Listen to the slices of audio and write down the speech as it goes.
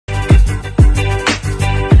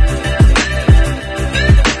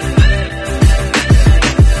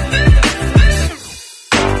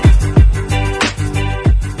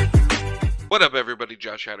What up, everybody?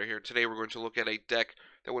 Josh Hatter here. Today we're going to look at a deck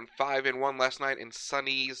that went 5-1 last night in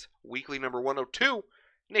Sunny's weekly number 102.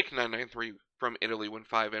 Nick993 from Italy went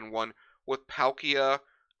 5-1 with Palkia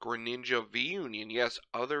Greninja VUNION. Yes,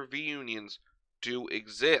 other VUnions do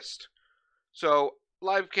exist. So,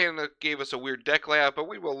 Live Canada gave us a weird deck layout, but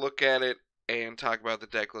we will look at it and talk about the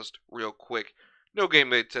deck list real quick. No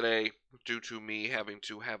game day today due to me having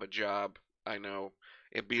to have a job. I know,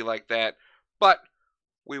 it'd be like that. But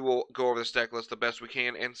we will go over this deck list the best we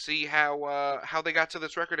can and see how they got to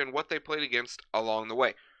this record and what they played against along the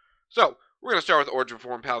way. So, we're going to start with Origin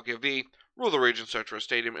Form Palkia V, rule the region, search for a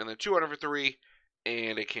stadium, and then 200 for 3,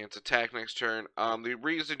 and it can't attack next turn. The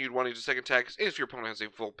reason you'd want to use a second attack is if your opponent has a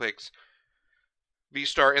full picks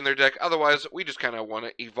V-Star in their deck. Otherwise, we just kind of want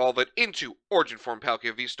to evolve it into Origin Form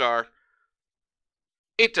Palkia V-Star.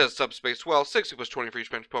 It does subspace well, 60 plus 20 for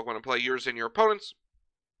each bench Pokemon in play, yours and your opponent's.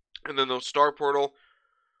 And then those Star Portal,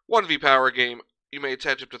 1v power game, you may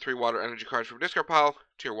attach up to 3 water energy cards from your discard pile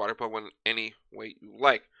to your water Pokemon any way you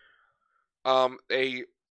like. A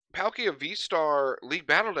Palkia V-Star League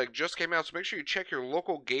Battle deck just came out, so make sure you check your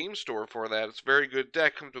local game store for that. It's a very good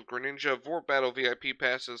deck. Comes with Greninja, 4 Battle VIP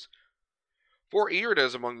passes, 4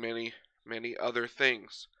 Iridas, among many, many other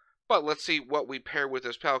things. But let's see what we pair with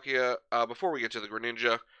this Palkia before we get to the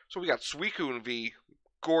Greninja. So we got Suicune V,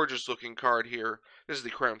 gorgeous looking card here. This is the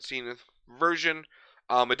Crown Zenith version.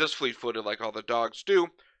 It does fleet-footed like all the dogs do,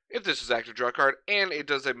 if this is active draw card, and it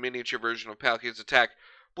does a miniature version of Palkia's attack,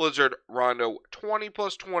 Blizzard Rondo, 20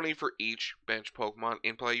 plus 20 for each bench Pokemon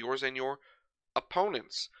in play, yours and your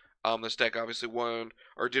opponents. This deck obviously won,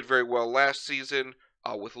 or did very well last season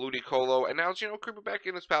with Ludicolo, and now it's, creeping back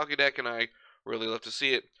in this Palkia deck, and I really love to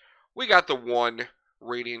see it. We got the one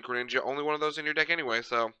Radiant Greninja, only one of those in your deck anyway,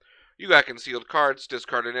 so you got concealed cards,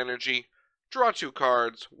 discarded energy, draw 2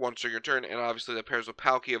 cards once on your turn, and obviously that pairs with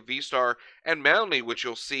Palkia V-Star and Melony, which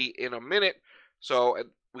you'll see in a minute. So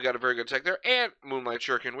we got a very good tech there, and Moonlight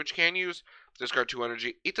Shuriken, which can use discard 2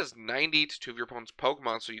 energy. It does 90 to 2 of your opponent's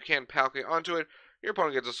Pokemon, so you can Palkia onto it. Your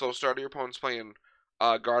opponent gets a slow start. Your opponent's playing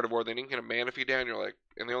Gardevoir. They didn't get a Manaphy down. You're like,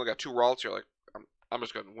 and they only got 2 Ralts. You're like, I'm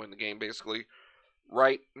just going to win the game basically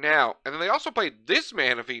right now. And then they also played this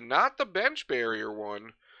Manaphy, not the bench barrier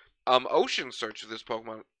one. Ocean Search of this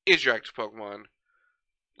Pokemon is your active Pokemon.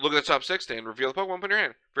 Look at the top 6 and reveal the Pokemon, put in your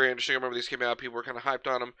hand. Very interesting. I remember these came out, people were kind of hyped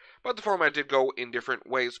on them, but the format did go in different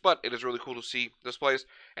ways, but it is really cool to see displays.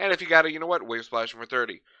 And if you got it, you know what? Wave Splash for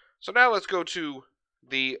 30. So now let's go to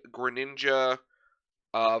the Greninja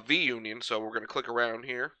V-Union. So we're going to click around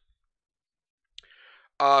here.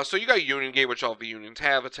 So you got Union Game, which all V-Unions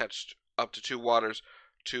have, attached up to 2 waters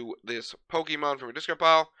to this Pokemon from your discard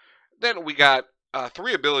pile. Then we got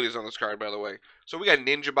 3 abilities on this card, by the way. So we got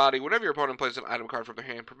Ninja Body. Whenever your opponent plays an item card from their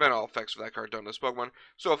hand, prevent all effects of that card done to this Pokemon.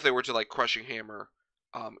 So if they were to, like, Crushing Hammer,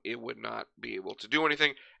 it would not be able to do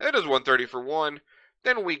anything. And it does 130 for 1.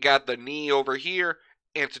 Then we got the Knee over here.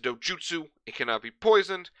 Antidote Jutsu. It cannot be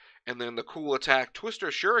poisoned. And then the cool attack, Twister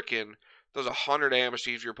Shuriken, does 100 damage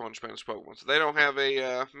to each of your opponent's Pokemon. So they don't have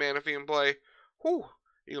a Manaphy in play. Whew.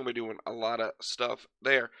 You're going to be doing a lot of stuff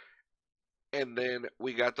there. And then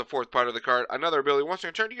we got the 4th part of the card. Another ability. Once in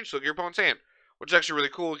your turn, you can just look at your opponent's hand. Which is actually really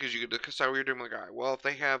cool because you get to decide what you're doing. Like, alright, well, if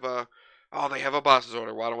they have a... Oh, they have a boss's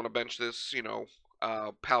order. Well, I don't want to bench this,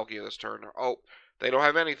 Palkia this turn. Or, oh, they don't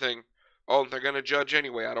have anything. Oh, they're going to judge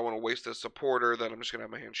anyway. I don't want to waste this supporter. Then I'm just going to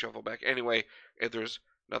have my hand shuffle back anyway if there's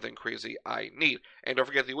nothing crazy I need. And don't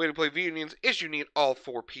forget, the way to play V-Unions is you need all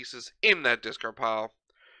 4 pieces in that discard pile.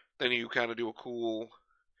 Then you kind of do a cool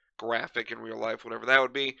graphic in real life, whatever that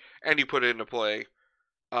would be, and you put it into play.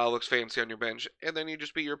 Looks fancy on your bench, and then you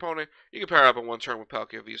just beat your opponent. You can pair up in one turn with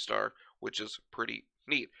Palkia V-Star, which is pretty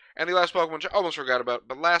neat. And the last Pokemon, which I almost forgot about,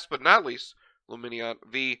 but last but not least, Lumineon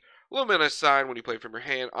V. Luminous sign, when you play from your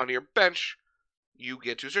hand onto your bench, you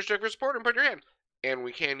get to search deck for support and put in your hand. And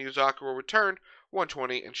we can use Aqua Return,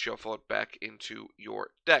 120, and shuffle it back into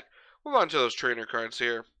your deck. Move on to those trainer cards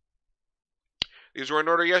here. These were in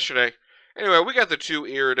order yesterday. Anyway, we got the 2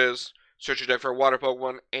 Iridas, search your deck for a water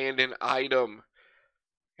Pokemon, and an item.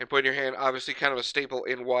 And put in your hand, obviously kind of a staple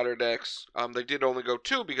in water decks. They did only go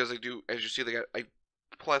 2 because they do, as you see, they got a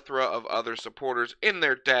plethora of other supporters in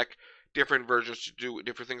their deck. Different versions to do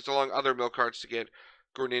different things, along other mill cards to get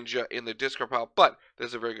Greninja in the discard pile. But this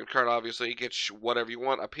is a very good card, obviously. You get whatever you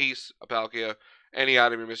want, a piece, a Palkia, any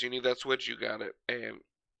item you're missing. You need that switch, you got it, and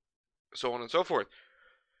so on and so forth.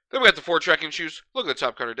 Then we got the 4 Trekking Shoes. Look at the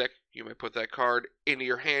top card of the deck. You may put that card into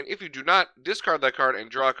your hand. If you do not, discard that card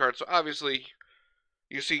and draw a card. So obviously,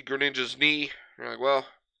 you see Greninja's Knee. You're like, well,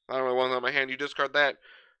 I don't really want that on my hand. You discard that.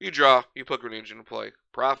 You draw. You put Greninja into play.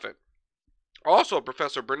 Profit. Also,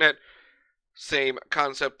 Professor Burnet Same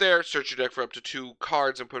concept there. Search your deck for up to 2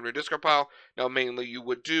 cards and put them in your discard pile. Now, mainly you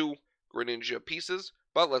would do Greninja pieces,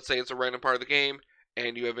 but let's say it's a random part of the game,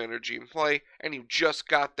 and you have energy in play, and you just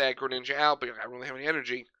got that Greninja out, but you don't really have any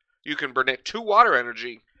energy. You can Burnet 2 water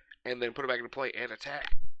energy, and then put it back into play and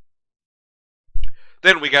attack.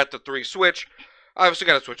 Then we got the 3 switch. Obviously,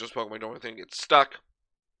 got to switch this Pokemon. Don't want anything to get stuck.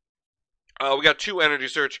 We got 2 Energy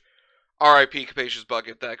Search. RIP Capacious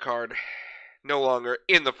Bucket. That card no longer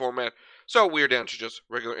in the format. So we are down to just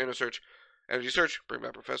regular Inner Search. Energy Search. Bring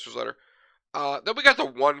back Professor's Letter. Then we got the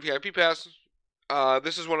 1 VIP Pass.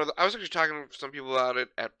 This is one of the... I was actually talking to some people about it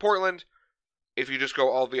at Portland. If you just go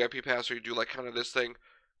all VIP Pass or you do like kind of this thing.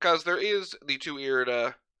 Because there is the 2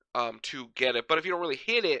 Irida to get it. But if you don't really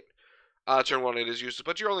hit it, turn 1 it is useless.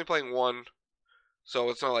 But you're only playing 1.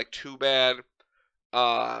 So it's not like too bad.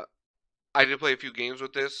 I did play a few games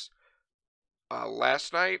with this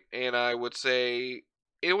last night, and I would say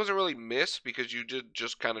it wasn't really missed because you did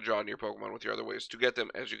just kind of draw on your Pokemon with your other ways to get them,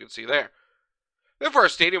 as you can see there. Then for our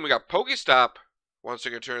stadium, we got PokéStop. Once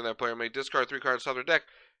a turn, that player may discard 3 cards off their deck.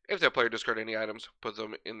 If that player discard any items, put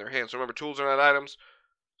them in their hands. So remember, tools are not items,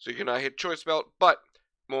 so you cannot hit Choice Belt. But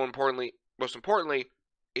most importantly,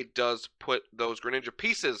 it does put those Greninja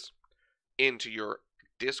pieces into your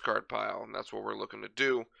discard pile, and that's what we're looking to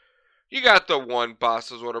do. You got the 1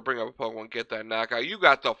 Boss's Order, bring up a Pokemon, get that knockout. You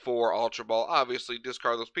got the 4 Ultra Ball, obviously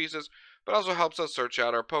discard those pieces, but also helps us search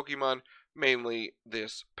out our Pokemon, mainly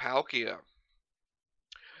this Palkia.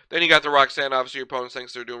 Then you got the Roxanne, obviously your opponent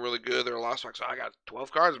thinks they're doing really good, they're a lost box, so I got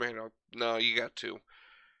 12 cards, man. No, you got 2.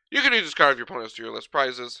 You can use card if your opponent has 2 or less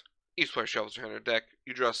prizes. Each player shuffles their hand in their deck,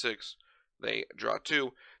 you draw 6, they draw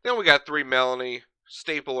 2. Then we got 3 Melony,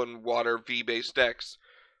 Staple and Water V-based decks.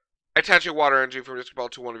 Attach a water energy from your discard pile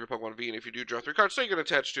to one of your Pokemon V, and if you do, draw 3 cards. So you can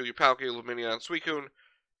attach to your Palkia, Lumineon, Suicune,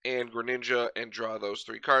 and Greninja, and draw those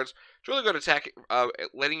 3 cards. It's really good attack,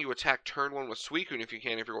 letting you attack turn 1 with Suicune if you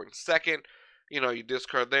can. If you're going second, you know, you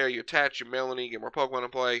discard there, you attach your Melony, get more Pokemon in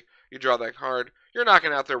play, you draw that card. You're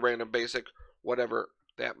knocking out their random basic, whatever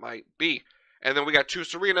that might be. And then we got 2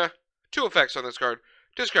 Serena, 2 effects on this card.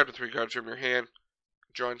 Discard the 3 cards from your hand.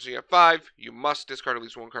 Drawing so you have 5. You must discard at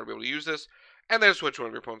least 1 card to be able to use this. And then switch one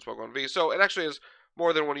of your opponent's Pokemon V. So it actually has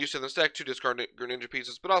more than one use in this deck to discard Greninja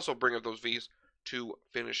pieces, but also bring up those Vs to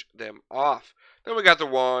finish them off. Then we got the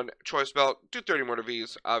 1 Choice Belt. Do 30 more to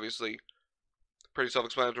Vs, obviously. Pretty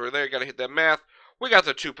self-explanatory there. You got to hit that math. We got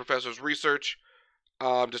the 2 Professor's Research.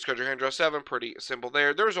 Discard your hand, draw 7. Pretty simple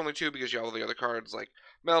there. There was only 2 because you have all the other cards like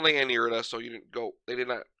Melony and Irida, so they did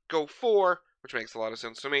not go 4. Which makes a lot of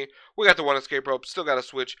sense to me. We got the 1 Escape Rope. Still got to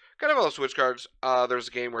switch. Got to have all the switch cards. There's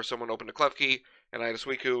a game where someone opened a Klefki, and I had a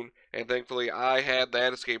Suicune, and thankfully I had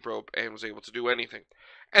that Escape Rope and was able to do anything.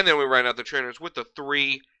 And then we ran out the trainers with the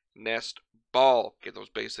 3 Nest Ball. Get those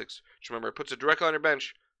basics. Just remember, it puts it directly on your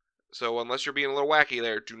bench. So unless you're being a little wacky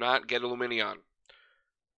there, do not get a Lumineon.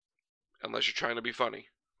 Unless you're trying to be funny.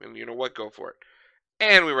 And you know what? Go for it.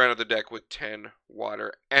 And we ran out the deck with 10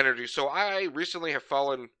 Water Energy. So I recently have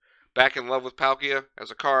fallen back in love with Palkia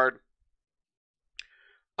as a card.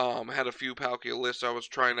 Had a few Palkia lists I was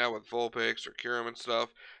trying out with Vulpix or Kyurem and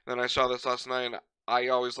stuff. And then I saw this last night, and I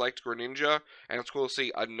always liked Greninja. And it's cool to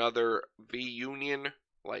see another V-Union,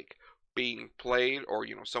 like, being played, or,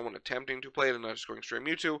 you know, someone attempting to play it and not just going straight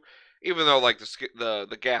Mewtwo. Even though, like,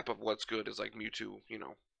 the gap of what's good is, like, Mewtwo, you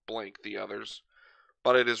know, blank the others.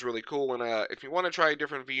 But it is really cool, and if you want to try a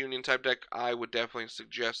different V-Union type deck, I would definitely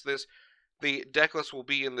suggest this. The deck list will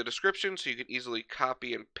be in the description, so you can easily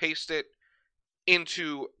copy and paste it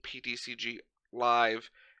into PTCG Live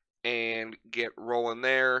and get rolling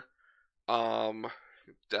there. I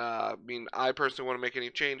mean, I personally want to make any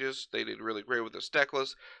changes. They did really great with this deck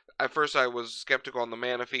list. At first, I was skeptical on the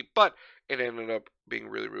Manaphy, but it ended up being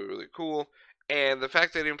really, really, really cool. And the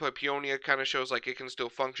fact that they didn't play Peonia kind of shows like it can still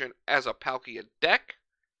function as a Palkia deck.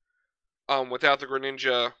 Without the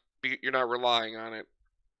Greninja, you're not relying on it.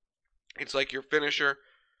 It's like your finisher,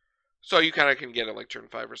 so you kind of can get it like turn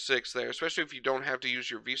 5 or 6 there, especially if you don't have to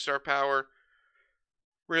use your V-Star power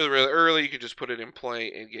really, really early. You can just put it in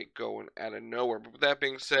play and get going out of nowhere. But with that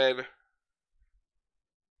being said,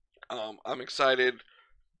 I'm excited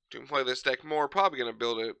to play this deck more. Probably going to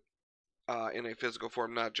build it in a physical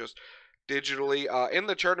form, not just digitally. In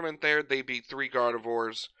the tournament there, they beat 3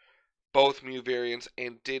 Gardevoirs, both Mew variants,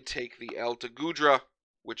 and did take the L to Goodra,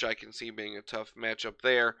 which I can see being a tough matchup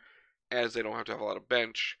there, as they don't have to have a lot of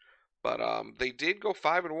bench. But they did go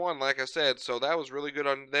 5-1, like I said, so that was really good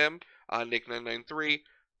on them. Nick993,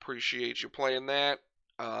 appreciate you playing that.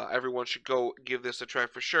 Everyone should go give this a try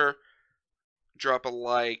for sure. Drop a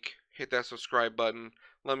like, hit that subscribe button,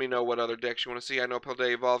 Let me know what other decks you want to see. I know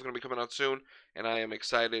Paldea Evolve is going to be coming out soon, and I am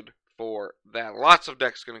excited for that. Lots of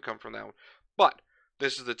decks going to come from that one. But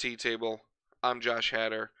this is the T-Table. I'm Josh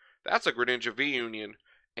Hatter. That's a Greninja VUnion,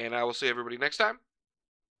 and I will see everybody next time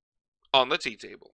on the T-Table.